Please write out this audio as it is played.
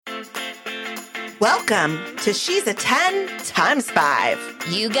Welcome to She's a 10 times 5.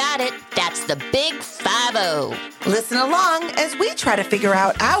 You got it. That's the big 5-0. Listen along as we try to figure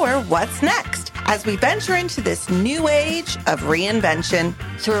out our what's next as we venture into this new age of reinvention.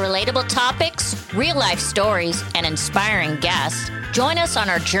 Through relatable topics, real-life stories, and inspiring guests, join us on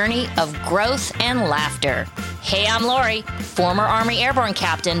our journey of growth and laughter. Hey, I'm Lori, former Army Airborne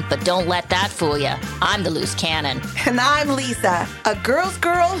captain, but don't let that fool you. I'm the loose cannon. And I'm Lisa, a girl's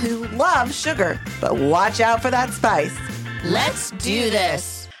girl who loves sugar, but watch out for that spice. Let's do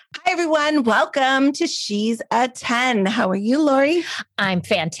this. Hi, everyone. Welcome to She's a 10. How are you, Lori? I'm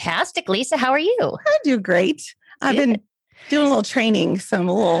fantastic. Lisa, how are you? I do great. I've been doing a little training, so I'm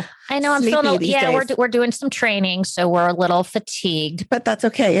a little I'm feeling, we're doing some training, so we're a little fatigued. But that's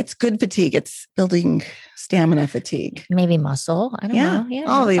okay. It's good fatigue. It's building stamina fatigue. Maybe muscle. I don't know. Yeah,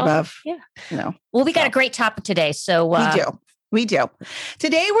 all the above. Yeah. No. Well, we got a great topic today. So We do.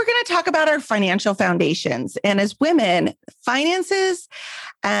 Today, we're going to talk about our financial foundations. And as women, finances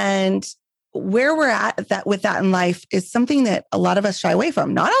and where we're at with that in life is something that a lot of us shy away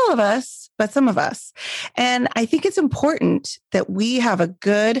from. Not all of us, but some of us. And I think it's important that we have a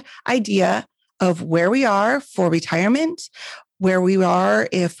good idea of where we are for retirement, where we are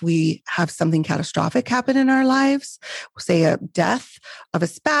if we have something catastrophic happen in our lives, say a death of a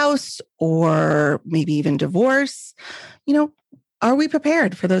spouse or maybe even divorce. Are we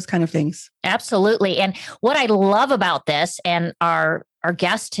prepared for those kind of things? Absolutely. And what I love about this and our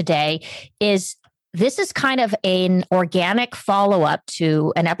guest today is this is kind of an organic follow-up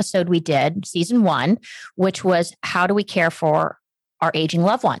to an episode we did, season 1, which was how do we care for our aging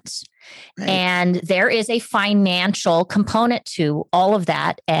loved ones? Right. And there is a financial component to all of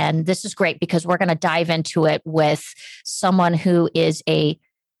that. And this is great because we're going to dive into it with someone who is a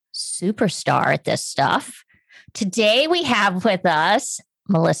superstar at this stuff. Today we have with us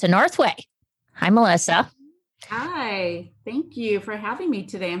Melissa Northway. Hi, Melissa. Hi. Thank you for having me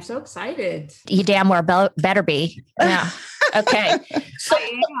today. I'm so excited. You damn well better be. Yeah. Okay. So,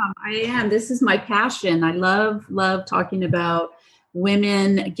 I am. This is my passion. I love talking about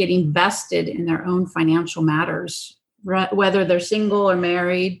women getting vested in their own financial matters, whether they're single or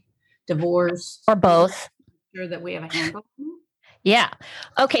married, divorced, or both. Sure that we have a handle. Yeah.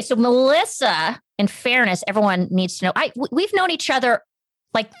 Okay. So Melissa, in fairness, everyone needs to know, we've known each other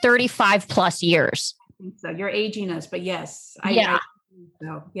like 35 plus years. I think so. You're aging us, but yes.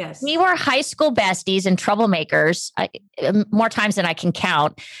 Yes. We were high school besties and troublemakers more times than I can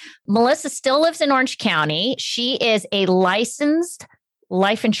count. Melissa still lives in Orange County. She is a licensed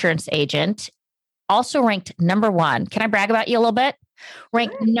life insurance agent, also ranked number 1. Can I brag about you a little bit?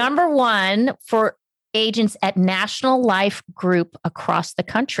 Ranked number 1 for agents at National Life Group across the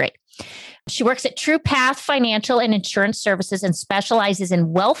country. She works at True Path Financial and Insurance Services and specializes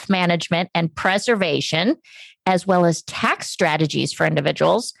in wealth management and preservation, as well as tax strategies for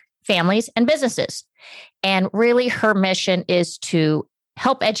individuals, families, and businesses. And really, her mission is to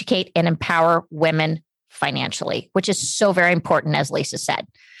help educate and empower women financially, which is so very important, as Lisa said.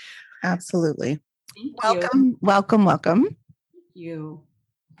 Absolutely. Welcome. Welcome. Thank you.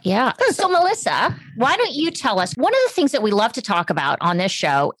 Yeah. So Melissa, why don't you tell us, one of the things that we love to talk about on this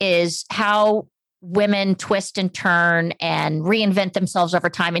show is how women twist and turn and reinvent themselves over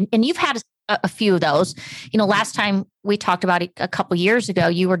time. And you've had a few of those. Last time we talked about it a couple of years ago,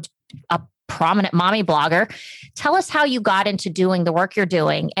 you were a prominent mommy blogger. Tell us how you got into doing the work you're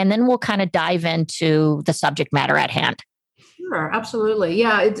doing, and then we'll kind of dive into the subject matter at hand. Sure, absolutely.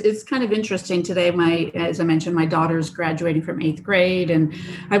 Yeah, it's kind of interesting today. As I mentioned, my daughter's graduating from 8th grade, and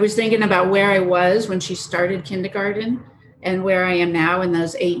I was thinking about where I was when she started kindergarten and where I am now in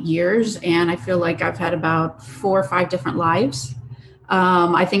those 8 years. And I feel like I've had about 4 or 5 different lives.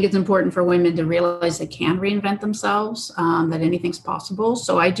 I think it's important for women to realize they can reinvent themselves, that anything's possible.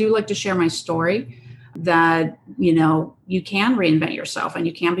 So I do like to share my story that, you can reinvent yourself and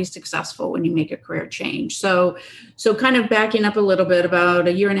you can be successful when you make a career change. So kind of backing up a little bit, about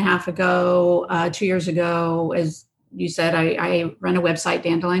a year and a half ago, 2 years ago, as you said, I run a website,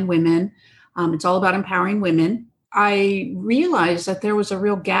 Dandelion Women. It's all about empowering women. I realized that there was a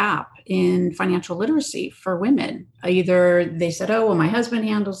real gap in financial literacy for women. Either they said, oh, well, my husband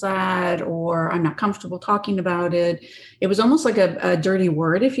handles that, or I'm not comfortable talking about it. It was almost like a dirty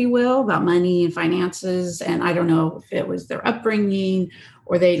word, if you will, about money and finances. And I don't know if it was their upbringing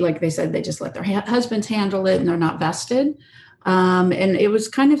or they said they just let their husbands handle it and they're not vested. And it was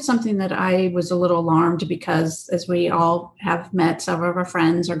kind of something that I was a little alarmed because, as we all have met, several of our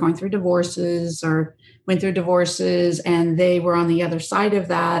friends are going through divorces or went through divorces, and they were on the other side of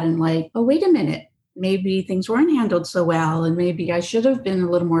that and like, oh, wait a minute. maybe things weren't handled so well, and maybe I should have been a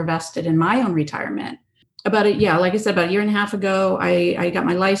little more vested in my own retirement. Like I said, about a year and a half ago, I got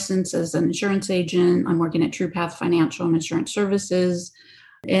my license as an insurance agent. I'm working at TruePath Financial and Insurance Services.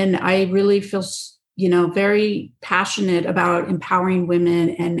 And I really feel, very passionate about empowering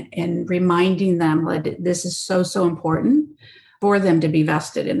women and reminding them that this is so, so important for them to be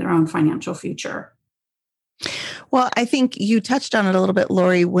vested in their own financial future. Well, I think you touched on it a little bit,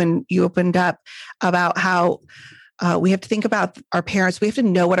 Lori, when you opened up about how we have to think about our parents. We have to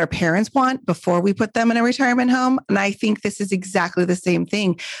know what our parents want before we put them in a retirement home. And I think this is exactly the same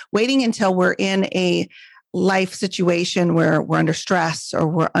thing. Waiting until we're in a life situation where we're under stress or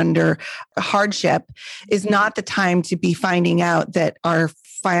we're under hardship is not the time to be finding out that our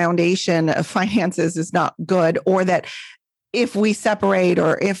foundation of finances is not good, or that if we separate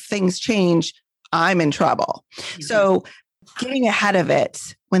or if things change, I'm in trouble. Mm-hmm. So getting ahead of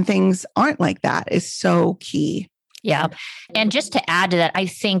it when things aren't like that is so key. Yeah. And just to add to that, I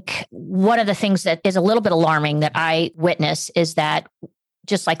think one of the things that is a little bit alarming that I witness is that,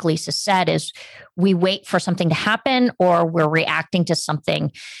 just like Lisa said, is we wait for something to happen or we're reacting to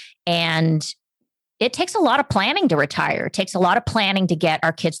something. And it takes a lot of planning to retire. It takes a lot of planning to get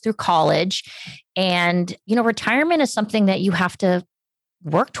our kids through college. And, retirement is something that you have to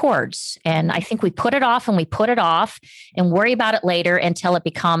work towards. And I think we put it off and worry about it later until it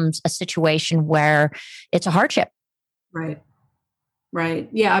becomes a situation where it's a hardship. Right.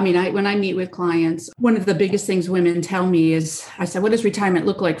 Yeah. I mean, when I meet with clients, one of the biggest things women tell me is, I said, what does retirement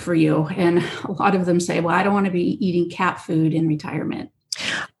look like for you? And a lot of them say, well, I don't want to be eating cat food in retirement.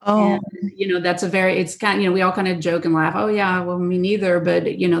 Oh, and, that's it's kind of, we all kind of joke and laugh. Oh yeah, well, me neither. But,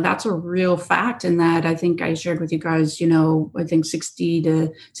 that's a real fact. In that I think I shared with you guys, I think 60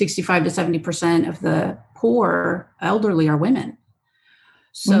 to 65 to 70% of the poor elderly are women.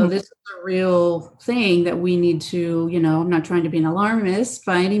 So this is a real thing that we need to, I'm not trying to be an alarmist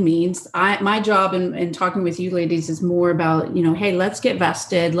by any means. My job in talking with you ladies is more about, hey, let's get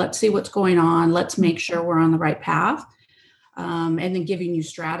vested. Let's see what's going on. Let's make sure we're on the right path. And then giving you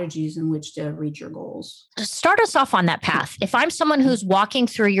strategies in which to reach your goals. Start us off on that path. If I'm someone who's walking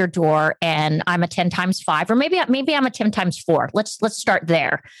through your door and I'm a 10 times 5, or maybe I'm a 10 times 4, let's start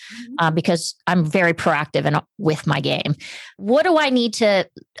there because I'm very proactive and with my game. What do I need to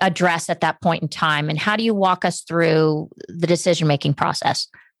address at that point in time? And how do you walk us through the decision-making process?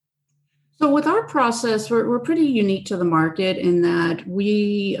 So with our process, we're pretty unique to the market in that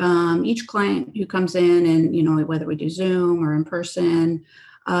we, each client who comes in and, whether we do Zoom or in person,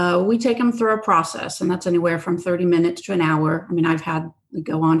 we take them through a process, and that's anywhere from 30 minutes to an hour. I mean, I've had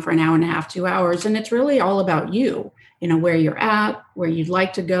go on for an hour and a half, 2 hours, and it's really all about you, where you're at, where you'd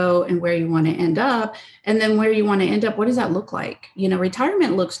like to go, and where you want to end up. And then where you want to end up, what does that look like?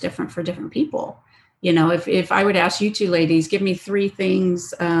 Retirement looks different for different people. If I would ask you two ladies, give me 3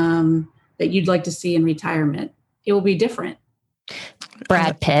 things, that you'd like to see in retirement, it will be different.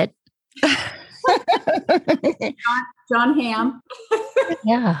 Brad Pitt. John Hamm.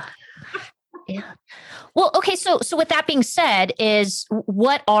 Yeah. Well, okay. So with that being said,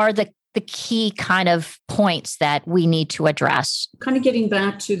 what are the key kind of points that we need to address? Kind of getting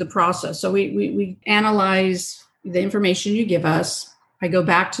back to the process. So we analyze the information you give us. I go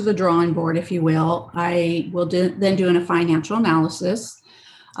back to the drawing board, if you will. I will then do a financial analysis.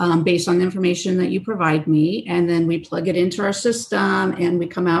 Based on the information that you provide me. And then we plug it into our system and we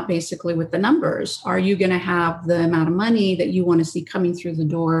come out basically with the numbers. Are you going to have the amount of money that you want to see coming through the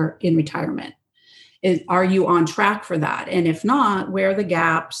door in retirement? Are you on track for that? And if not, where are the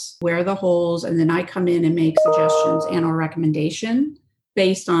gaps? Where are the holes? And then I come in and make suggestions and or recommendation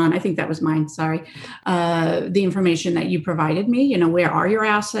based on, I think that was mine, sorry, the information that you provided me. Where are your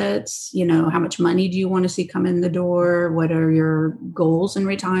assets? How much money do you want to see come in the door? What are your goals in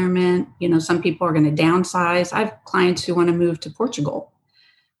retirement? Some people are going to downsize. I have clients who want to move to Portugal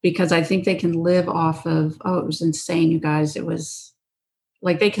because I think they can live off of, it was insane, you guys. It was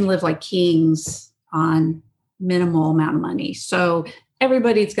like they can live like kings on minimal amount of money. So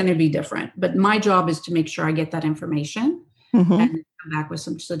everybody's going to be different. But my job is to make sure I get that information and come back with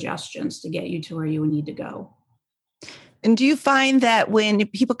some suggestions to get you to where you need to go. And do you find that when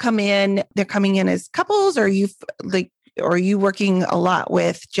people come in, they're coming in as couples, or are you working a lot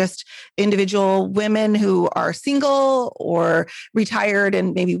with just individual women who are single or retired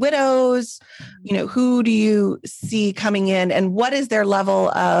and maybe widows? Who do you see coming in, and what is their level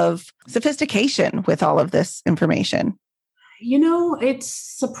of sophistication with all of this information? It's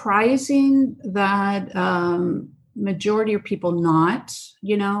surprising that majority of people not,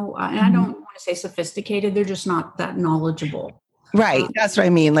 and I don't want to say sophisticated, they're just not that knowledgeable. Right. That's what I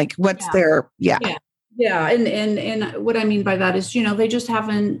mean. Like what's their, Yeah. Yeah. And what I mean by that is, they just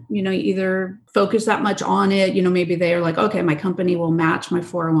haven't, either focused that much on it. Maybe they are like, okay, my company will match my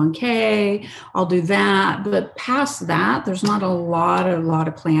 401k. I'll do that. But past that, there's not a lot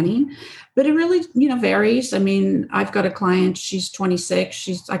of planning, but it really, varies. I mean, I've got a client, she's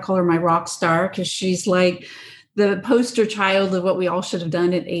 26. I call her my rock star because she's like the poster child of what we all should have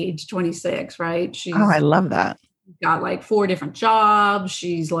done at age 26, right? I love that. Got like 4 different jobs.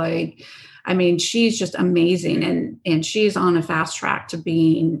 She's just amazing. And she's on a fast track to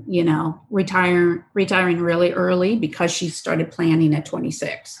being, retiring really early because she started planning at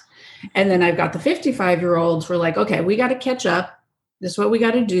 26. And then I've got the 55-year-olds who are like, okay, we got to catch up. This is what we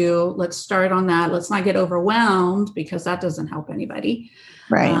got to do. Let's start on that. Let's not get overwhelmed because that doesn't help anybody.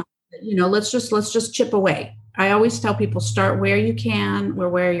 Right. Let's just chip away. I always tell people start where you can,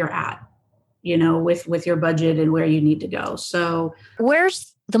 where you're at, with your budget and where you need to go. So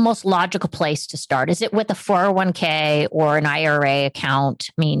where's the most logical place to start? Is it with a 401k or an IRA account?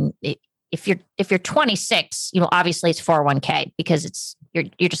 I mean, if you're 26, obviously it's 401k because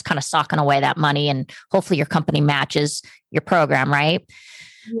you're just kind of socking away that money and hopefully your company matches your program, right?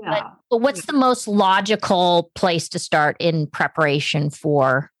 Yeah. But what's the most logical place to start in preparation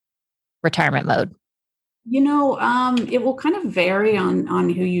for retirement mode? It will kind of vary on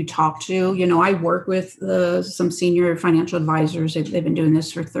who you talk to. I work with some senior financial advisors. They've been doing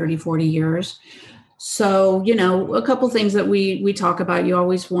this for 30, 40 years. So, a couple things that we talk about, you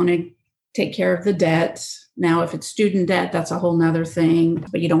always want to take care of the debt. Now, if it's student debt, that's a whole nother thing,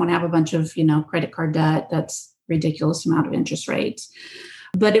 but you don't want to have a bunch of, credit card debt. That's ridiculous amount of interest rates.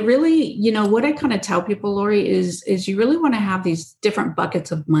 But it really, what I kind of tell people, Lori, is you really want to have these different buckets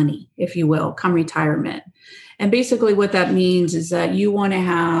of money, if you will, come retirement. And basically what that means is that you want to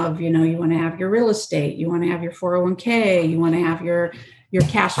have, your real estate, you want to have your 401k, you want to have your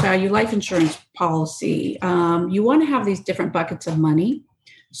cash value life insurance policy. You want to have these different buckets of money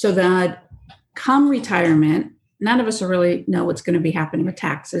so that come retirement, none of us really know what's going to be happening with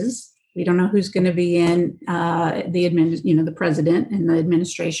taxes. We don't know who's going to be in the president and the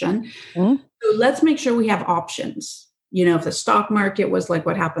administration. Mm-hmm. So let's make sure we have options. If the stock market was like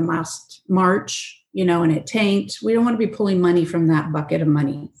what happened last March, and it tanked, we don't want to be pulling money from that bucket of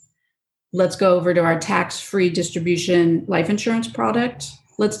money. Let's go over to our tax-free distribution life insurance product.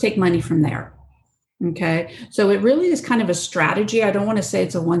 Let's take money from there. Okay. So it really is kind of a strategy. I don't want to say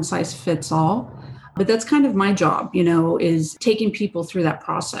it's a one size fits all. But that's kind of my job, is taking people through that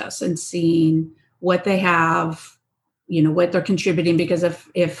process and seeing what they have, what they're contributing. Because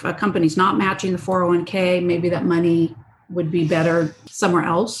if a company's not matching the 401k, maybe that money would be better somewhere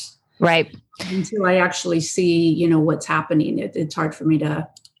else. Right. Until I actually see, what's happening, it's hard for me to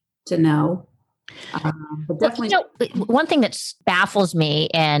know. But definitely, one thing that baffles me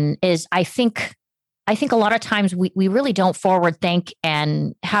is I think a lot of times we really don't forward think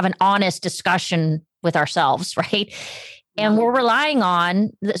and have an honest discussion with ourselves, right? And we're relying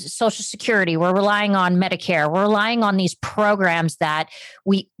on the Social Security, we're relying on Medicare, we're relying on these programs that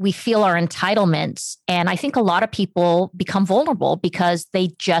we feel are entitlements. And I think a lot of people become vulnerable because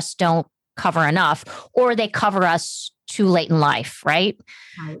they just don't cover enough, or they cover us too late in life, right?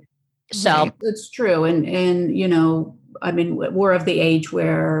 Right. So it's true. And we're of the age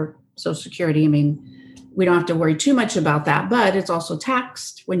where Social Security, we don't have to worry too much about that, but it's also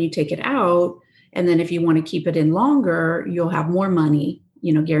taxed when you take it out. And then if you want to keep it in longer, you'll have more money,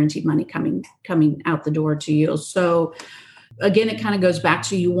 guaranteed money coming out the door to you. So again, it kind of goes back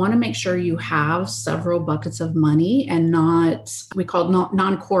to, you want to make sure you have several buckets of money and we call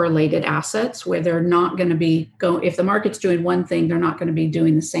non-correlated assets, where they're not going to be if the market's doing one thing, they're not going to be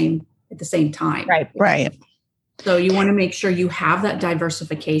doing the same at the same time. Right. So you want to make sure you have that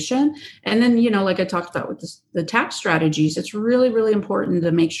diversification. And then, like I talked about with the tax strategies, it's really, really important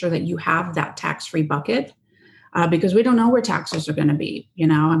to make sure that you have that tax-free bucket because we don't know where taxes are going to be.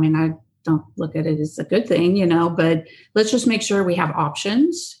 I don't look at it as a good thing, but let's just make sure we have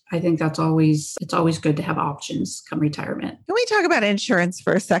options. I think it's always good to have options come retirement. Can we talk about insurance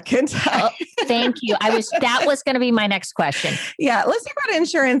for a second? Thank you. That was going to be my next question. Yeah. Let's talk about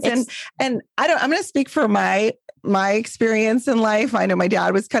insurance. And I'm going to speak for my experience in life. I know my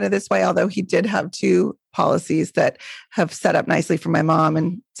dad was kind of this way, although he did have 2 policies that have set up nicely for my mom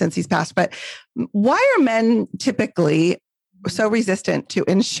and since he's passed. But why are men typically so resistant to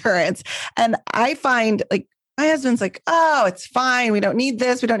insurance? And I find like my husband's like, oh, it's fine. We don't need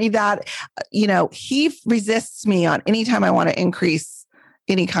this. We don't need that. He resists me on any time I want to increase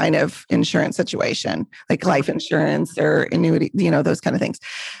any kind of insurance situation, like life insurance or annuity, those kind of things.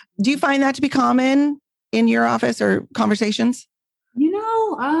 Do you find that to be common in your office or conversations?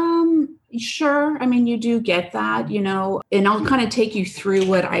 Sure. I mean, you do get that, and I'll kind of take you through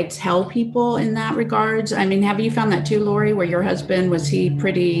what I tell people in that regards. I mean, have you found that too, Lori, where your husband, was he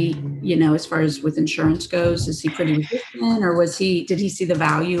pretty, as far as with insurance goes, is he pretty resistant, or did he see the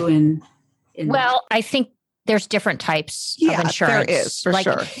value in that? Well, I think there's different types of insurance. There is, for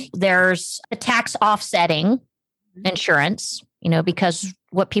sure. There's a tax offsetting insurance, because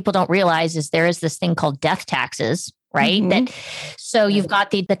what people don't realize is there is this thing called death taxes, right? So you've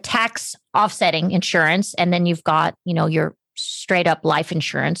got the tax offsetting insurance, and then you've got, your straight up life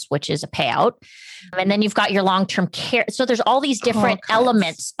insurance, which is a payout. And then you've got your long-term care. So there's all these different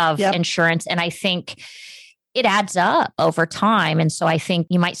elements of insurance. And I think it adds up over time. And so I think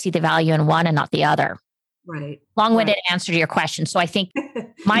you might see the value in one and not the other. Right. Long-winded answer to your question. So I think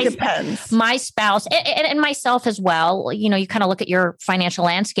my spouse and myself as well, you kind of look at your financial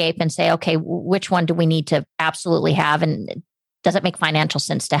landscape and say, okay, which one do we need to absolutely have? And does it make financial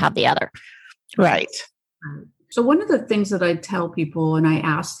sense to have the other? Right. So one of the things that I tell people, and I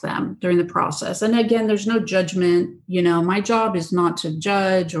ask them during the process, and again, there's no judgment, my job is not to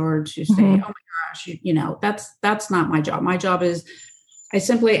judge or to say, oh my gosh, that's not my job. My job is, I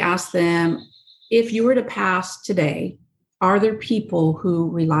simply ask them, if you were to pass today, are there people who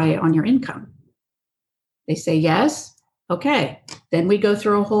rely on your income? They say yes. Okay. Then we go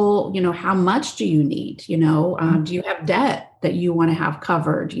through a whole, how much do you need? Do you have debt that you want to have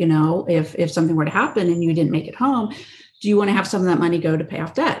covered? If something were to happen and you didn't make it home, do you want to have some of that money go to pay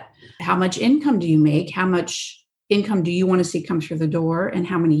off debt? How much income do you make? How much income do you want to see come through the door? And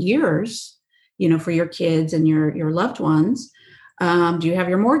how many years, for your kids and your loved ones? Do you have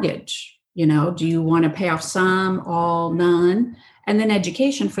your mortgage? Do you want to pay off some, all, none? And then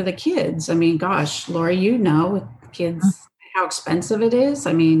education for the kids. I mean, gosh, Lori, with kids, how expensive it is.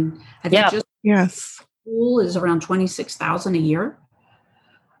 I mean, I think school is around $26,000 a year.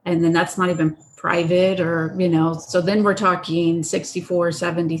 And then that's not even private or, so then we're talking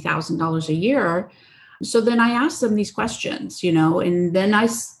 $64,000, $70,000 a year. So then I ask them these questions, and then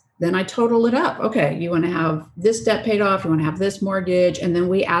I total it up. Okay, you want to have this debt paid off, you want to have this mortgage, and then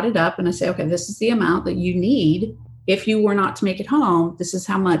we add it up and I say, okay, this is the amount that you need. If you were not to make it home, this is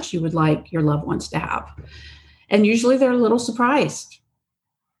how much you would like your loved ones to have. And usually they're a little surprised.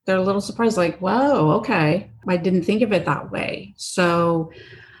 Like, whoa, okay, I didn't think of it that way. So,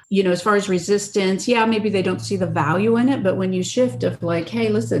 as far as resistance, maybe they don't see the value in it, but when you shift of like, hey,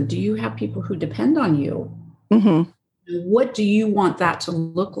 listen, do you have people who depend on you? What do you want that to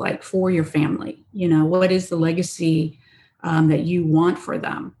look like for your family? What is the legacy that you want for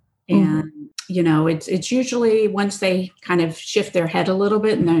them? And, it's usually once they kind of shift their head a little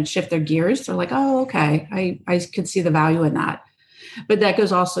bit and then shift their gears, they're like, oh, okay, I could see the value in that. But that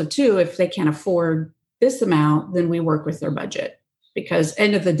goes also too, if they can't afford this amount, then we work with their budget, because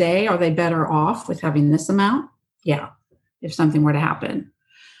end of the day, are they better off with having this amount? Yeah. If something were to happen.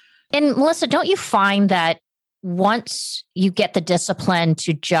 And Melissa, don't you find that once you get the discipline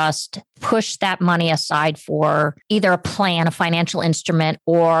to just push that money aside for either a plan, a financial instrument,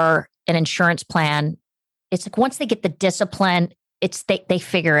 or an insurance plan, it's like once they get the discipline, they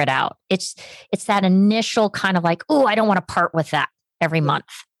figure it out. It's that initial kind of like, oh, I don't want to part with that every month,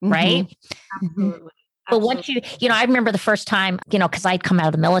 right? Absolutely. But once I remember the first time, because I'd come out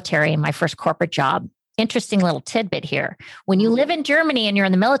of the military in my first corporate job. Interesting little tidbit here. When you live in Germany and you're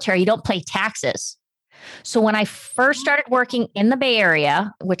in the military, you don't pay taxes. So when I first started working in the Bay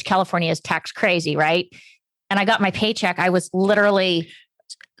Area, which California is tax crazy, right? And I got my paycheck, I was literally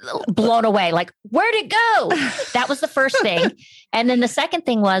blown away. Like, where'd it go? That was the first thing. And then the second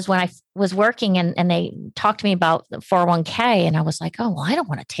thing was when I was working and they talked to me about the 401k, and I was like, oh, well, I don't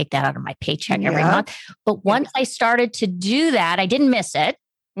want to take that out of my paycheck every month. But once I started to do that, I didn't miss it.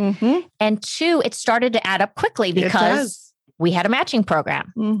 And two, it started to add up quickly because we had a matching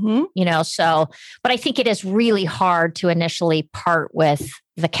program, so, but I think it is really hard to initially part with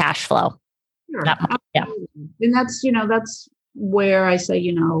the cash flow. Sure. And that's where I say,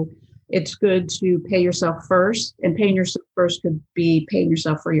 it's good to pay yourself first, and paying yourself first could be paying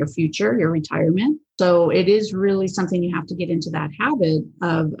yourself for your future, your retirement. So it is really something you have to get into that habit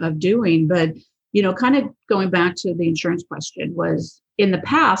of doing. But, kind of going back to the insurance question was, in the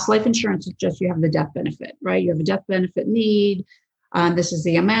past, life insurance is just, you have the death benefit, right? You have a death benefit need. This is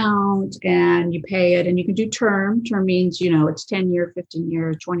the amount, and you pay it, and you can do term. Term means, it's 10 year, 15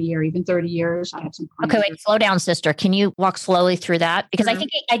 year, 20 year, even 30 years. I have some. Okay, wait, slow down, sister. Can you walk slowly through that? Because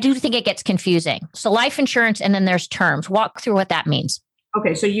I do think it gets confusing. So life insurance, and then there's terms. Walk through what that means.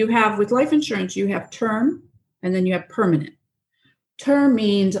 Okay. So with life insurance, you have term, and then you have permanent. Term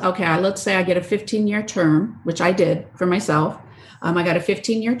means, okay, let's say I get a 15-year term, which I did for myself. I got a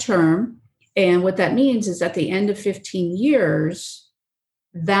 15-year term. And what that means is at the end of 15 years,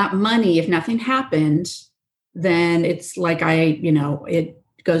 that money, if nothing happened, then it's like it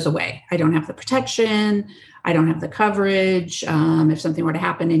goes away. I don't have the protection. I don't have the coverage. If something were to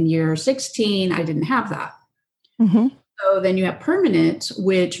happen in year 16, I didn't have that. Mm-hmm. So then you have permanent,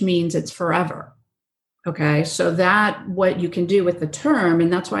 which means it's forever. Okay. So that what you can do with the term.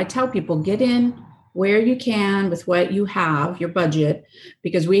 And that's why I tell people get in where you can with what you have, your budget,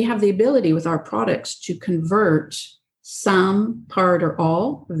 because we have the ability with our products to convert some, part, or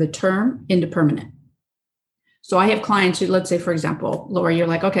all of the term into permanent. So I have clients who, let's say, for example, Lori, you're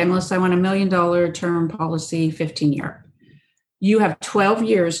like, okay, Melissa, I want $1 million term policy, 15-year. You have 12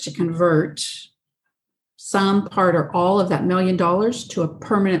 years to convert some, part, or all of that $1 million to a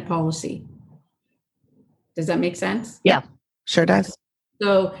permanent policy. Does that make sense? Yeah, sure does.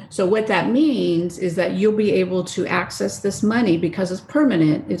 So what that means is that you'll be able to access this money because it's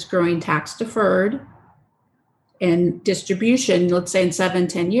permanent. It's growing tax deferred. And distribution, let's say in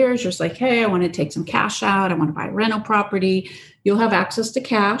 7-10 years, you're just like, hey, I want to take some cash out. I want to buy a rental property. You'll have access to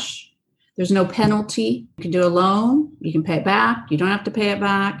cash. There's no penalty. You can do a loan. You can pay it back. You don't have to pay it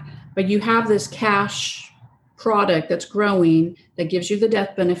back. But you have this cash product that's growing that gives you the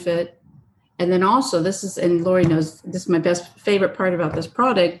death benefit. And then also and Lori knows, this is my favorite part about this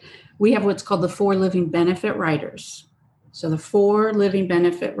product. We have what's called the 4 living benefit riders. So the 4 living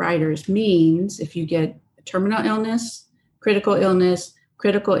benefit riders means if you get terminal illness, critical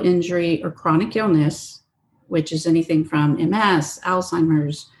injury, or chronic illness, which is anything from MS,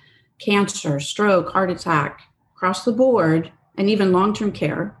 Alzheimer's, cancer, stroke, heart attack, across the board, and even long-term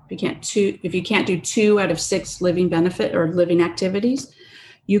care. If you can't do 2 out of 6 living benefit or living activities,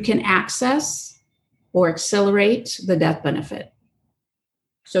 you can access or accelerate the death benefit.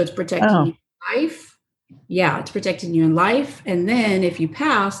 So it's protecting your life. Yeah, it's protecting you in life. And then if you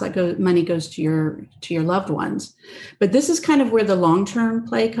pass, money goes to your loved ones. But this is kind of where the long-term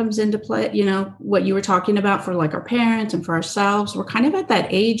play comes into play. You know, what you were talking about for like our parents and for ourselves. We're kind of at that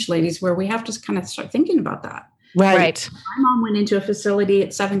age, ladies, where we have to kind of start thinking about that. Right. My mom went into a facility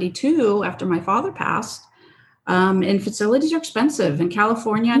at 72 after my father passed. And facilities are expensive. In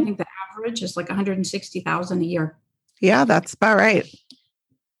California, I think the average is like $160,000 a year. Yeah, that's about right.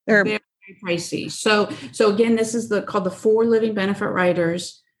 They're very pricey. So again, this is called the 4 living benefit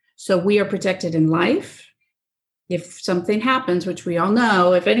riders. So we are protected in life. If something happens, which we all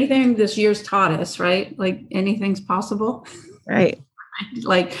know, if anything, this year's taught us, right? Like anything's possible. Right.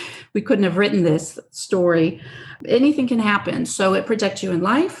 Like we couldn't have written this story. Anything can happen. So it protects you in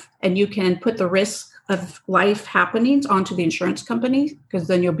life, and you can put the risk of life happenings onto the insurance company, because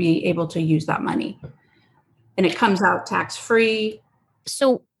then you'll be able to use that money. And it comes out tax-free.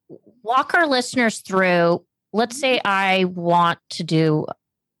 So walk our listeners through, let's say I want to do,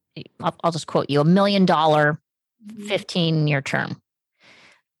 I'll just quote you, $1 million 15-year term.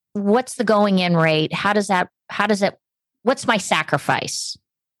 What's the going in rate? What's my sacrifice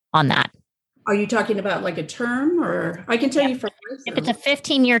on that? Are you talking about like a term, or I can tell you for if it's a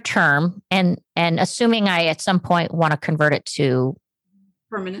 15-year term and assuming I at some point want to convert it to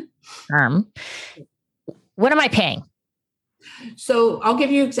permanent term, what am I paying? So I'll give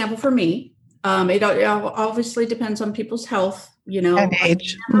you an example for me. It obviously depends on people's health, and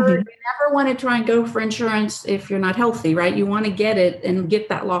age. You never want to try and go for insurance if you're not healthy, right? You want to get it and get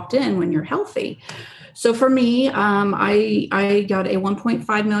that locked in when you're healthy. So for me, I got a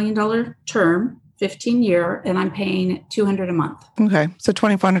 $1.5 million term, 15-year, and I'm paying $200 a month. Okay. So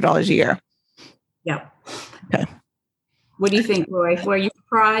 $2,400 a year. Yeah. Okay. What do you think, Roy? Were you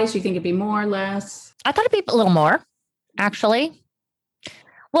surprised? You think it'd be more or less? I thought it'd be a little more, actually.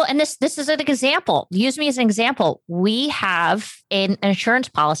 Well, and this is an example. Use me as an example. We have an insurance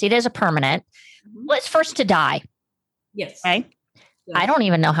policy. It is a permanent. Well, it's first to die. Yes. Okay. Yes. I don't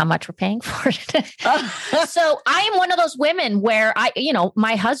even know how much we're paying for it. So I am one of those women where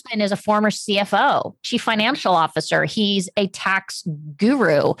my husband is a former CFO, chief financial officer. He's a tax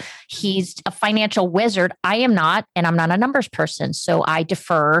guru. He's a financial wizard. I am not, and I'm not a numbers person. So I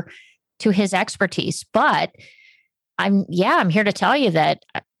defer to his expertise. But I'm here to tell you that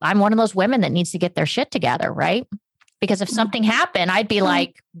I'm one of those women that needs to get their shit together, right? Because if something happened, I'd be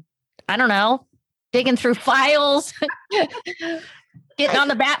like, I don't know, digging through files, getting on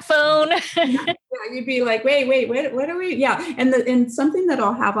the bat phone. Yeah, you'd be like, wait, what are we? Yeah. And something that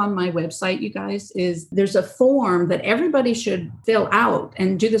I'll have on my website, you guys, is there's a form that everybody should fill out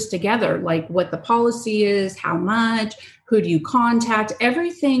and do this together, like what the policy is, how much, who do you contact,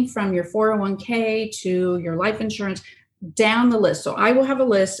 everything from your 401k to your life insurance, down the list. So I will have a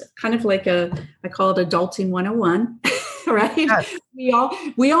list, kind of like I call it Adulting 101. right? Yes.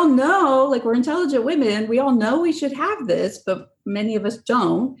 We all know, like, we're intelligent women. We all know we should have this, but many of us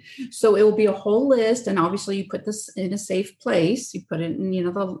don't. So it will be a whole list. And obviously you put this in a safe place. You put it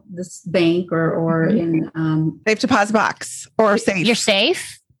in, this bank or in Safe deposit box or safe. You're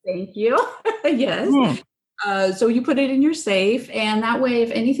safe. Thank you. Yes. So you put it in your safe, and that way,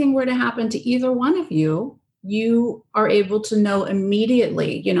 if anything were to happen to either one of you, you are able to know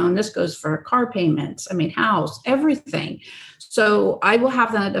immediately, and this goes for car payments, house, everything. So I will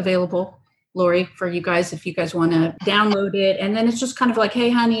have that available, Lori, for you guys, if you guys want to download it. And then it's just kind of like, hey,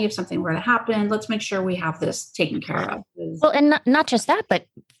 honey, if something were to happen, let's make sure we have this taken care of. Well, and not just that, but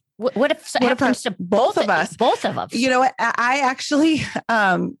what if it happens to both of us? Both of us. You know what? I actually,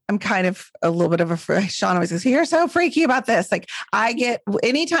 I'm kind of a little bit of a, Sean always says, you're so freaky about this. Like, I get,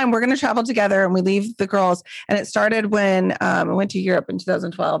 anytime we're going to travel together and we leave the girls, and it started when I went to Europe in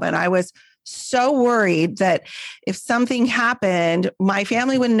 2012, and I was so worried that if something happened, my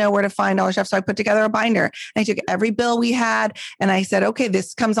family wouldn't know where to find all the stuff. So I put together a binder, and I took every bill we had, and I said, okay,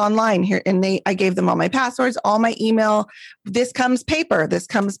 this comes online here. And I gave them all my passwords, all my email. This comes paper. This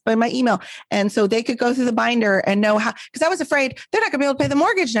comes by my email. And so they could go through the binder and know how, because I was afraid they're not gonna be able to pay the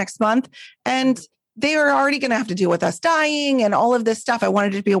mortgage next month. And they are already going to have to deal with us dying and all of this stuff. I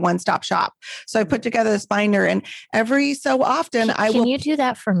wanted it to be a one-stop shop. So I put together this binder, and every so often Can you do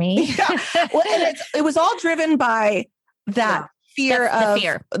that for me? Yeah. Well, and it was all driven by that fear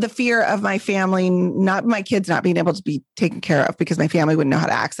of my family, not my kids not being able to be taken care of because my family wouldn't know how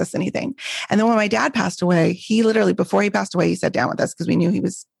to access anything. And then when my dad passed away, he literally, before he passed away, he sat down with us because we knew he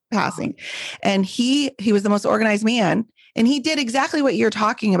was passing. And he was the most organized man. And he did exactly what you're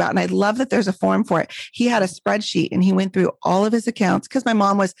talking about. And I love that there's a form for it. He had a spreadsheet, and he went through all of his accounts because my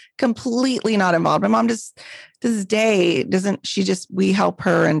mom was completely not involved. My mom just, to this day, we help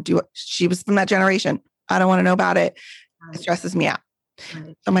her and do it. She was from that generation. I don't want to know about it. It stresses me out.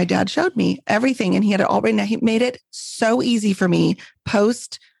 Right. So my dad showed me everything, and he had it all written down. He made it so easy for me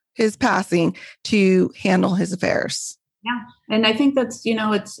post his passing to handle his affairs. Yeah. And I think that's,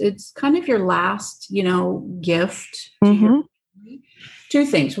 it's kind of your last, gift. Two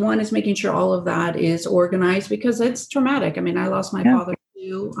things. One is making sure all of that is organized, because it's traumatic. I lost my father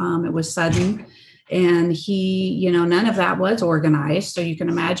too. It was sudden, and he, none of that was organized. So you can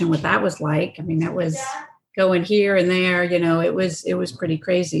imagine what that was like. That was going here and there, it was pretty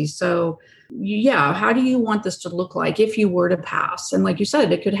crazy. So how do you want this to look like if you were to pass? And like you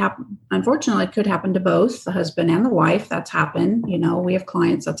said, it could happen. Unfortunately, it could happen to both the husband and the wife. That's happened. We have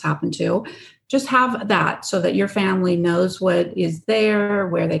clients that's happened to. Just have that so that your family knows what is there,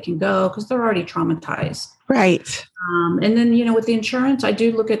 where they can go, because they're already traumatized. Right. And then, with the insurance, I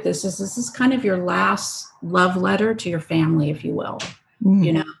do look at this as this is kind of your last love letter to your family, if you will.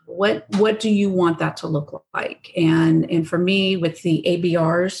 What do you want that to look like? And for me, with the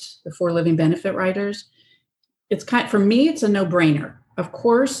ABRs, the 4 living benefit riders, for me, it's a no-brainer. Of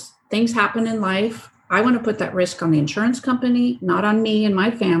course, things happen in life. I want to put that risk on the insurance company, not on me and my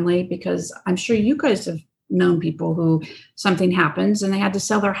family, because I'm sure you guys have known people who something happens and they had to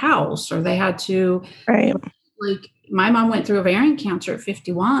sell their house, or they had to, right. Like my mom went through ovarian cancer at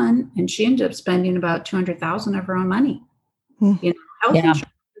 51, and she ended up spending about $200,000 of her own money. Health insurance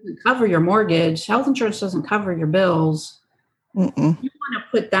doesn't cover your mortgage. Health insurance doesn't cover your bills. You want to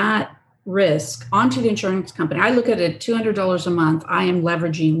put that risk onto the insurance company. I look at it $200 a month. I am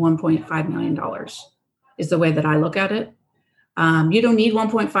leveraging $1.5 million is the way that I look at it. You don't need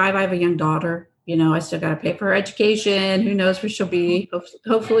 1.5. I have a young daughter. I still got to pay for her education. Who knows where she'll be?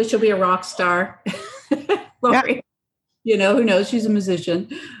 Hopefully she'll be a rock star. Lori. Who knows? She's a musician.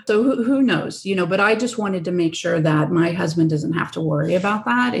 So who knows, but I just wanted to make sure that my husband doesn't have to worry about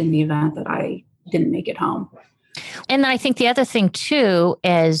that in the event that I didn't make it home. And I think the other thing too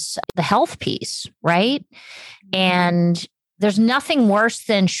is the health piece, right? And there's nothing worse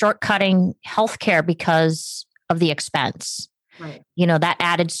than shortcutting healthcare because of the expense. Right. That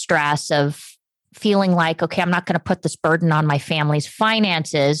added stress of feeling like, okay, I'm not going to put this burden on my family's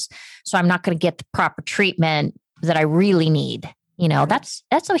finances, so I'm not going to get the proper treatment that I really need. That's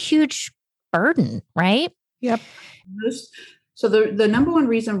a huge burden, right? Yep. So the number one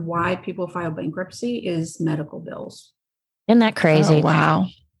reason why people file bankruptcy is medical bills. Isn't that crazy? Oh, wow.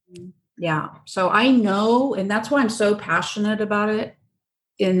 Yeah. So I know, and that's why I'm so passionate about it,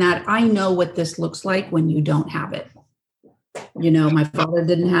 in that I know what this looks like when you don't have it. My father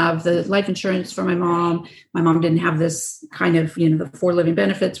didn't have the life insurance for my mom. My mom didn't have this kind of, the 4 living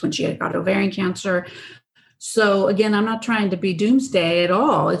benefits when she had got ovarian cancer. So again, I'm not trying to be doomsday at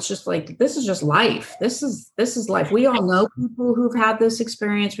all. It's just like, this is just life. This is life. We all know people who've had this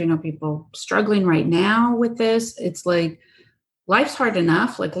experience. We know people struggling right now with this. It's like, life's hard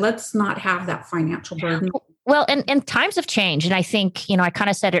enough. Like, let's not have that financial burden. Well, and times have changed. And I think, I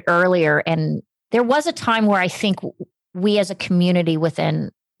kind of said it earlier, and there was a time where I think we as a community within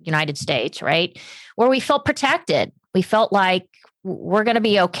the United States, right, where we felt protected. We felt like we're going to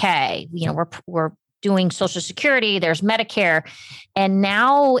be okay. We're doing Social Security, there's Medicare. And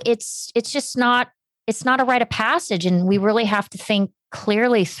now it's just not a rite of passage. And we really have to think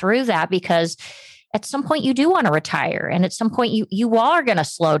clearly through that, because at some point you do want to retire. And at some point you are going to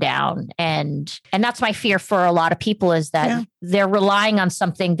slow down. And that's my fear for a lot of people, is that they're relying on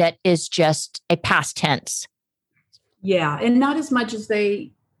something that is just a past tense. Yeah. And not as much as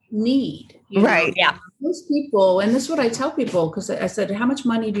they need. Right. Yeah. Most people, and this is what I tell people, because I said, how much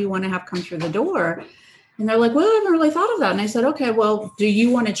money do you want to have come through the door? And they're like, well, I haven't really thought of that. And I said, okay, well, do you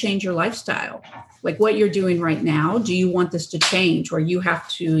want to change your lifestyle? Like what you're doing right now, do you want this to change, where you have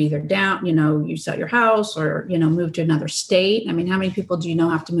to either you sell your house or, move to another state? I mean, how many people do you know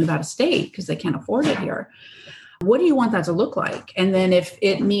have to move out of state because they can't afford it here? What do you want that to look like? And then if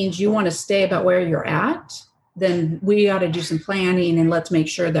it means you want to stay about where you're at, then we got to do some planning, and let's make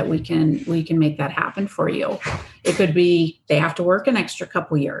sure that we can make that happen for you. It could be they have to work an extra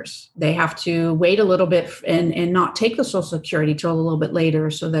couple years. They have to wait a little bit and not take the Social Security till a little bit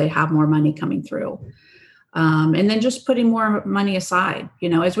later, so they have more money coming through. And then just putting more money aside.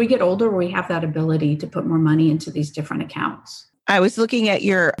 As we get older, we have that ability to put more money into these different accounts. I was looking at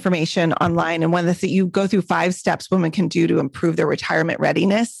your information online, and one of the things you go through 5 steps women can do to improve their retirement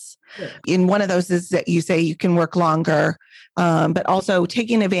readiness. And one of those is that you say you can work longer, but also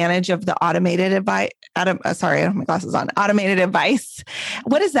taking advantage of the automated advice. Sorry, I don't have my glasses on. Automated advice.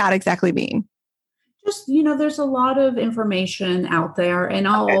 What does that exactly mean? Just, there's a lot of information out there, and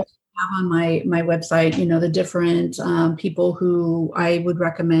I'll also have on my website, the different people who I would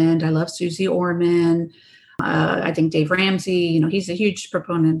recommend. I love Susie Orman. I think Dave Ramsey, he's a huge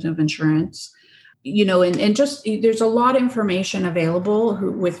proponent of insurance. And just there's a lot of information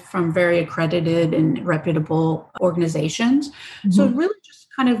available from very accredited and reputable organizations. Mm-hmm. So really just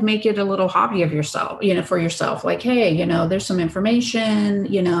kind of make it a little hobby of yourself, for yourself. Like, hey, there's some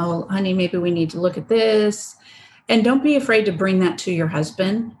information, honey, maybe we need to look at this. And don't be afraid to bring that to your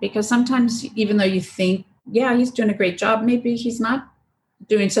husband, because sometimes even though you think, yeah, he's doing a great job, maybe he's not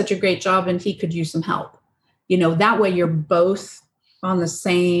doing such a great job and he could use some help. That way you're both on the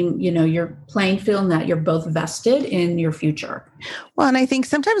same, your playing field, and that you're both vested in your future. Well, and I think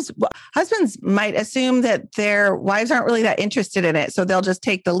sometimes husbands might assume that their wives aren't really that interested in it. So they'll just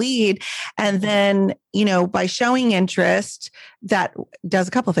take the lead. And then, by showing interest, that does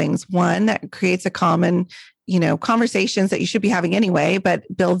a couple of things. One, that creates a common, conversations that you should be having anyway, but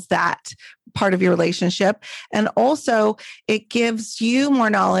builds that part of your relationship. And also it gives you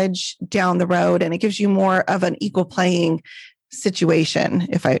more knowledge down the road, and it gives you more of an equal playing situation,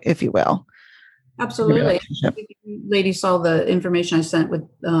 if you will. Absolutely. Ladies saw the information I sent with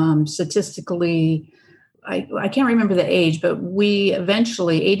statistically, I can't remember the age, but we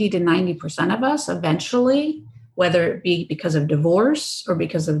eventually, 80 to 90% of us eventually, whether it be because of divorce or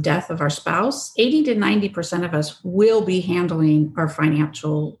because of death of our spouse, 80 to 90% of us will be handling our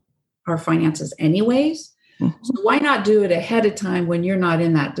finances anyways. Mm-hmm. So why not do it ahead of time when you're not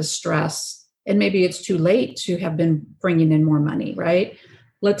in that distress? And maybe it's too late to have been bringing in more money, right?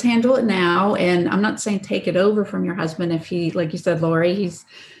 Let's handle it now. And I'm not saying take it over from your husband. If he, like you said, Lori, he's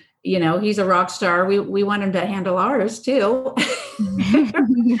a rock star. We want him to handle ours too.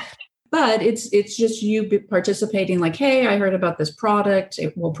 But it's just you participating, like, hey, I heard about this product.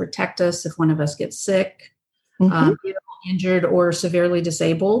 It will protect us if one of us gets sick, injured or severely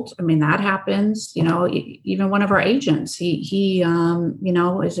disabled. I mean, that happens. Even one of our agents, he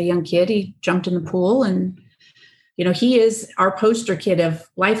as a young kid, he jumped in the pool, and he is our poster kid of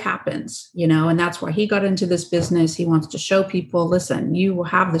life happens. And that's why he got into this business. He wants to show people, listen, you will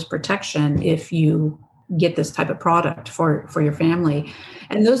have this protection if you get this type of product for your family.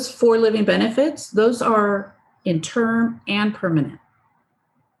 And those 4 living benefits, those are in term and permanent.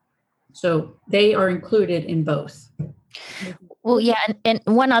 So they are included in both. Well, yeah. And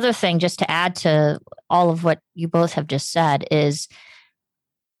one other thing, just to add to all of what you both have just said, is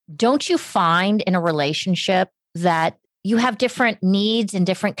don't you find in a relationship that you have different needs and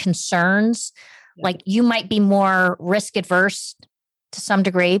different concerns? Yeah. Like you might be more risk adverse to some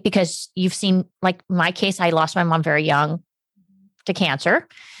degree because you've seen, like in my case, I lost my mom very young to cancer.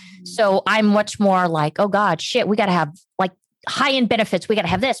 Mm-hmm. So I'm much more like, oh God, shit, we got to have like high-end benefits. We got to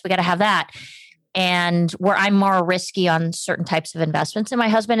have this, we got to have that. and where I'm more risky on certain types of investments. And my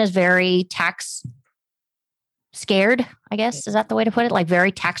husband is very tax scared, I guess. Is that the way to put it? Like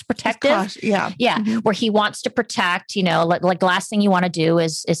very tax protective. Yeah. Yeah. Mm-hmm. Where he wants to protect, like the last thing you want to do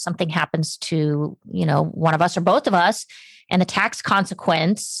is something happens to, one of us or both of us. And the tax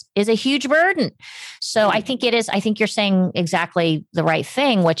consequence is a huge burden. So I think you're saying exactly the right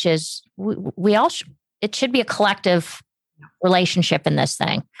thing, which is we all, it should be a collective relationship in this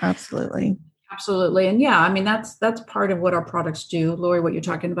thing. Absolutely. Absolutely. And yeah, I mean, that's part of what our products do. Lori, what you're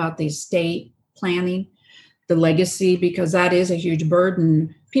talking about, the estate planning, the legacy, because that is a huge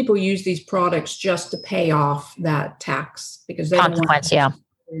burden. People use these products just to pay off that tax because they don't want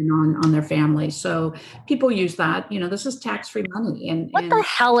on their family. So people use that, this is tax-free money. And what the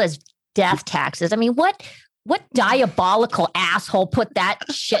hell is death taxes? I mean, what diabolical asshole put that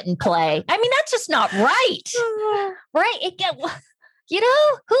shit in play? I mean, that's just not right. Right?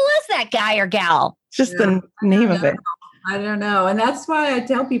 Who was that guy or gal? Just the name of it. I don't know. And that's why I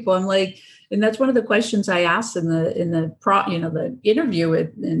tell people, I'm like, and that's one of the questions I asked in the the interview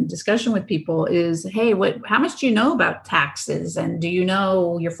and discussion with people is, hey, how much do you know about taxes? And do you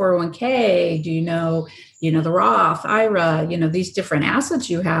know your 401k? Do you know, the Roth, IRA, these different assets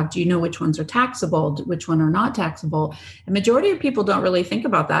you have? Do you know which ones are taxable, which one are not taxable? The majority of people don't really think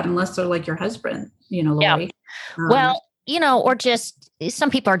about that unless they're like your husband, Lori. Yeah. Or just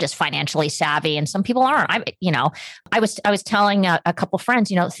some people are just financially savvy and some people aren't. I was telling a couple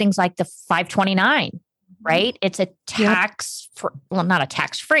friends, things like the 529, right? It's a tax not a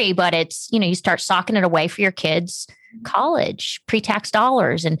tax free, but it's, you start socking it away for your kids' college, pre-tax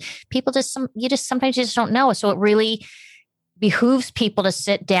dollars. And people sometimes you just don't know. So it really behooves people to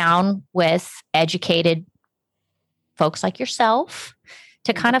sit down with educated folks like yourself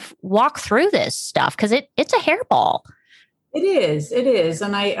to kind of walk through this stuff because it's a hairball. It is.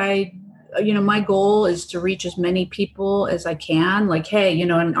 And I my goal is to reach as many people as I can. Like, hey,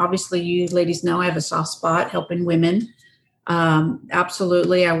 and obviously you ladies know I have a soft spot helping women.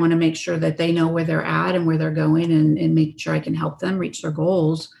 Absolutely. I want to make sure that they know where they're at and where they're going and make sure I can help them reach their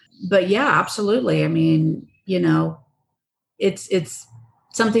goals. But yeah, absolutely. I mean, it's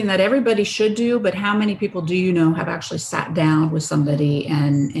something that everybody should do, but how many people do have actually sat down with somebody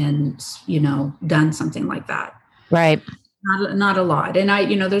and done something like that? Right. Not a lot. And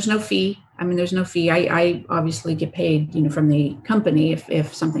there's no fee. I mean, there's no fee. I obviously get paid, from the company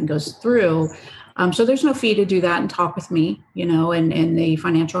if something goes through. So there's no fee to do that and talk with me, and the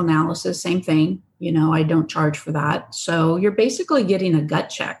financial analysis, same thing. I don't charge for that. So you're basically getting a gut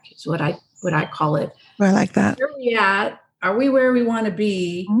check is what I call it. I like that. Where are we at? Are we where we want to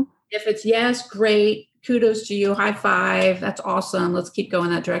be? Mm-hmm. If it's yes, great. Kudos to you. High five. That's awesome. Let's keep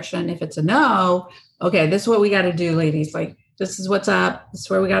going that direction. If it's a no, okay, this is what we got to do, ladies. Like, this is what's up. This is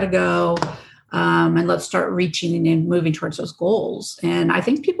where we got to go. And let's start reaching and moving towards those goals. And I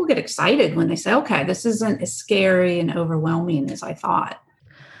think people get excited when they say, okay, this isn't as scary and overwhelming as I thought.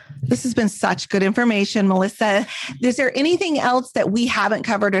 This has been such good information, Melissa. Is there anything else that we haven't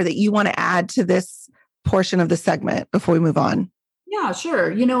covered or that you want to add to this portion of the segment before we move on? Yeah,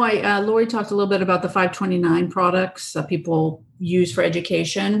 sure. Lori talked a little bit about the 529 products that people use for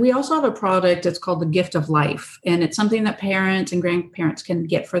education. We also have a product that's called the Gift of Life, and it's something that parents and grandparents can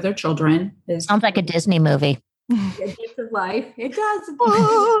get for their children. Sounds like a Disney movie. A Gift of Life. It does.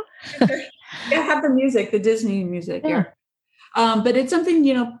 I have the music, the Disney music here. But it's something,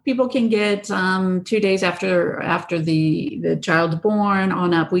 people can get 2 days after the child's born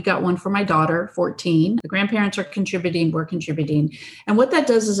on up. We got one for my daughter, 14. The grandparents are contributing, we're contributing. And what that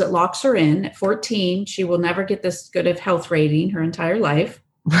does is it locks her in at 14. She will never get this good of health rating her entire life.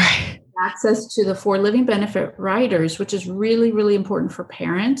 Right. Access to the 4 living benefit riders, which is really, really important for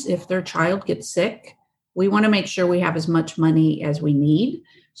parents. If their child gets sick, we want to make sure we have as much money as we need.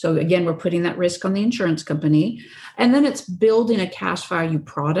 So again, we're putting that risk on the insurance company. And then it's building a cash value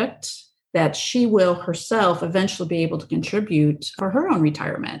product that she will herself eventually be able to contribute for her own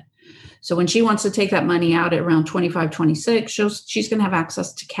retirement. So when she wants to take that money out at around 25, 26, she's going to have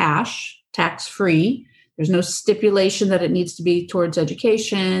access to cash, tax-free. There's no stipulation that it needs to be towards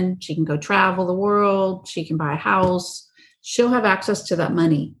education. She can go travel the world. She can buy a house. She'll have access to that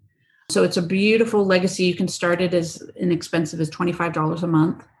money. So it's a beautiful legacy. You can start it as inexpensive as $25 a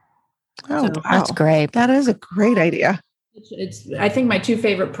month. Oh, so, wow. That's great. That is a great idea. It's I think my 2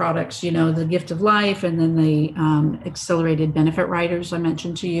 favorite products, the Gift of Life and then the accelerated benefit riders I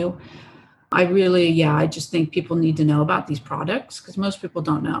mentioned to you. I just think people need to know about these products because most people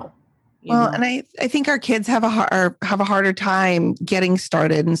don't know. Well, and I think our kids have a harder time getting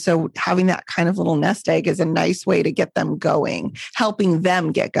started. And so having that kind of little nest egg is a nice way to get them going, helping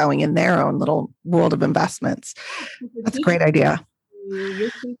them get going in their own little world of investments. That's a great idea. You're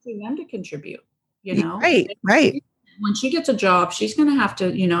teaching them to contribute, you know? Right. When she gets a job, she's going to have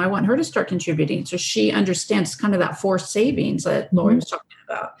to, I want her to start contributing. So she understands kind of that forced savings that Lori was talking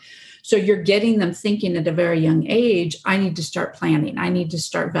about. So you're getting them thinking at a very young age, I need to start planning. I need to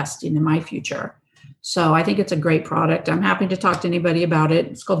start vesting in my future. So I think it's a great product. I'm happy to talk to anybody about it.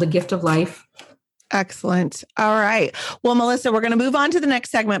 It's called The Gift of Life. Excellent. All right. Well, Melissa, we're going to move on to the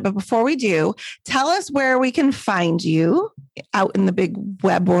next segment. But before we do, tell us where we can find you out in the big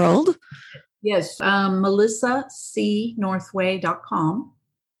web world. Yes. MelissaCNorthway.com.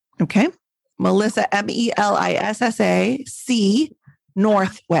 Okay. Melissa, Melissa, C,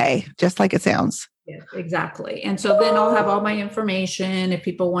 Northway, just like it sounds. Yeah, exactly. And so then I'll have all my information. If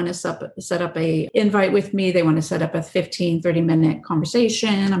people want to set up a invite with me, they want to set up a 30-minute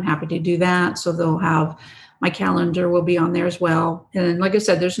conversation, I'm happy to do that. So they'll have my calendar will be on there as well. And like I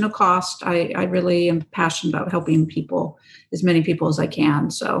said, there's no cost. I really am passionate about helping people, as many people as I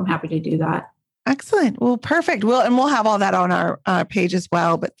can. So I'm happy to do that. Excellent. Well, perfect. We'll have all that on our page as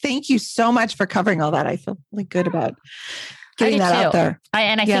well. But thank you so much for covering all that. I feel really good about getting that out there.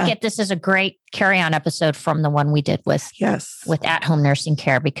 I think this is a great carry-on episode from the one we did with at-home nursing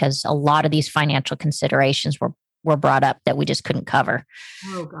care, because a lot of these financial considerations were brought up that we just couldn't cover.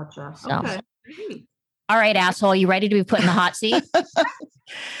 Oh, gotcha. So. Okay. All right, asshole, you ready to be put in the hot seat?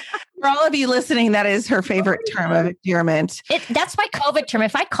 For all of you listening, that is her favorite term of endearment. That's my COVID term.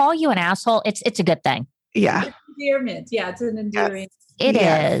 If I call you an asshole, it's a good thing. Yeah. It's endearment. Yeah, it's an endearing. It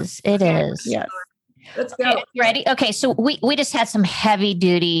is. It is. Yes. Let's go. Okay, you ready? Okay, so we just had some heavy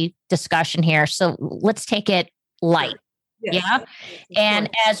duty discussion here. So let's take it light. Yes. Yeah. And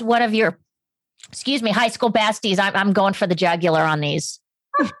as one of your, high school besties, I'm going for the jugular on these.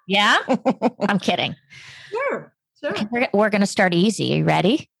 Yeah. I'm kidding. Sure. Okay, we're going to start easy. Are you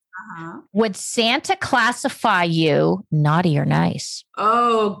ready? Uh-huh. Would Santa classify you naughty or nice?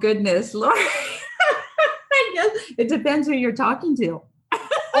 Oh, goodness, Lord. I guess it depends who you're talking to.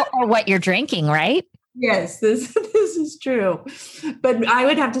 or what you're drinking, right? Yes, this is true. But I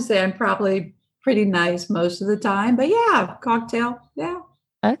would have to say I'm probably pretty nice most of the time. But yeah, cocktail. Yeah.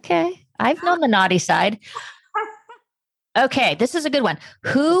 Okay. I've known the naughty side. Okay, this is a good one.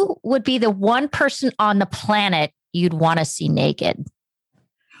 Who would be the one person on the planet you'd want to see naked?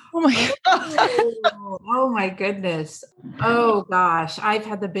 Oh my God. Oh my goodness. Oh gosh. I've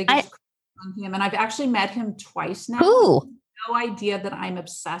had the biggest crush on him, and I've actually met him twice now. Who? No idea that I'm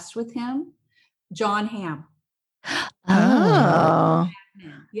obsessed with him. John Hamm. Oh.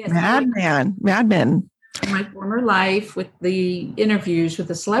 Yes. Madman. In my former life, with the interviews with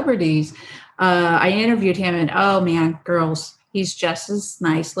the celebrities, I interviewed him, and oh man, girls, he's just as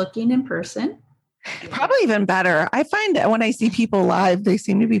nice looking in person. Probably even better. I find that when I see people live, they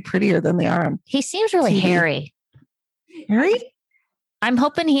seem to be prettier than they are on He seems really TV. hairy. Hairy? I'm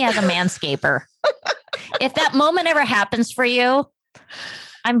hoping he has a manscaper. If that moment ever happens for you,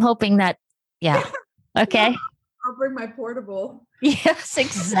 I'm hoping that, yeah. Okay. I'll bring my portable. Yes,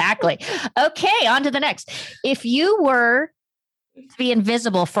 exactly. Okay, on to the next. If you were to be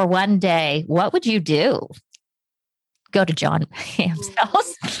invisible for one day, what would you do? Go to John Hamm's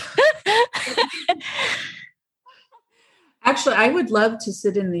house. Actually, I would love to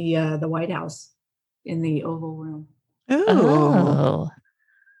sit in the White House, in the Oval Room. Oh.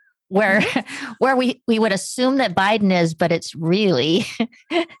 Where we would assume that Biden is, but it's really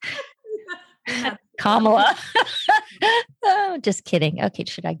Kamala. Oh, just kidding. Okay,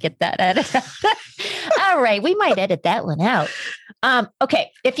 should I get that edited? All right, we might edit that one out.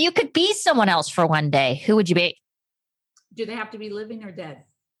 Okay, if you could be someone else for one day, who would you be? Do they have to be living or dead?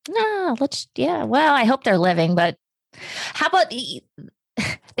 No, well, I hope they're living, but how about they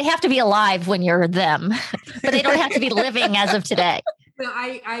have to be alive when you're them, but they don't have to be living as of today. Well,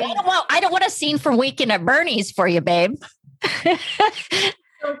 I don't want a scene from Weekend at Bernie's for you, babe.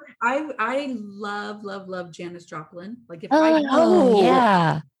 I love Janis Joplin. Like if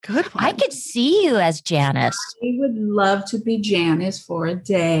yeah, good one. I could see you as Janice. I would love to be Janice for a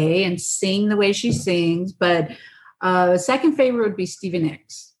day and sing the way she sings. But second favorite would be Stevie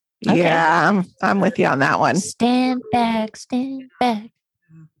Nicks. Okay. Yeah, I'm with you on that one. Stand back.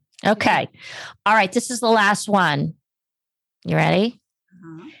 Okay. All right. This is the last one. You ready?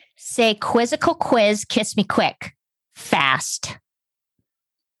 Uh-huh. Say quizzical quiz, kiss me quick, fast.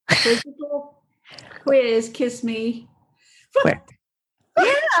 Quizzical quiz, kiss me quick.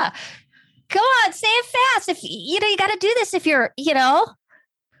 Yeah. Come on, say it fast. If you got to do this if you're,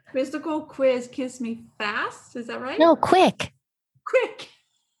 Physical quiz, kiss me fast. Is that right? No, quick. Quick.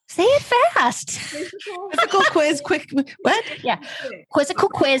 Say it fast. Physical quiz, quick. What? Yeah. Quizzical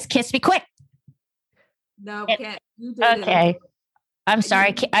quiz, kiss me quick. No, can't. You did Okay. it. I'm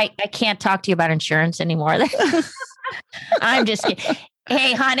sorry. I can't talk to you about insurance anymore. I'm just kidding.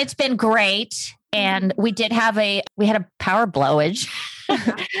 Hey, hon, it's been great. And we had a power blowage.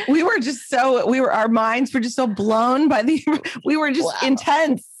 Our minds were just so blown by we were just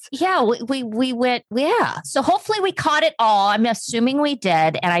intense. Yeah, we went, yeah. So hopefully we caught it all. I'm assuming we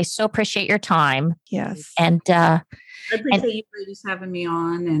did. And I so appreciate your time. Yes. And I appreciate you ladies having me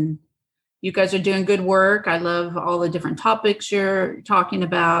on, and you guys are doing good work. I love all the different topics you're talking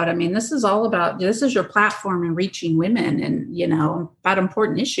about. I mean, this is your platform in reaching women and, about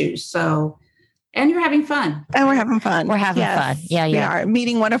important issues. So, and you're having fun. And we're having fun. We're having fun. Yeah. We are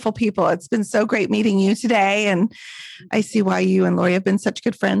meeting wonderful people. It's been so great meeting you today. And I see why you and Lori have been such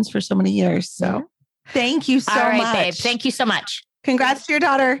good friends for so many years. So thank you so much. Babe. Thank you so much. Congrats to your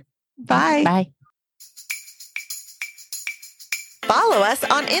daughter. Bye. Bye. Follow us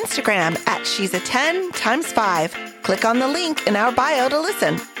on Instagram at She's a 10 times 5. Click on the link in our bio to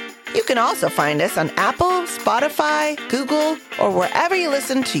listen. You can also find us on Apple, Spotify, Google, or wherever you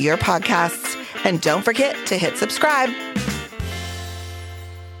listen to your podcasts. And don't forget to hit subscribe.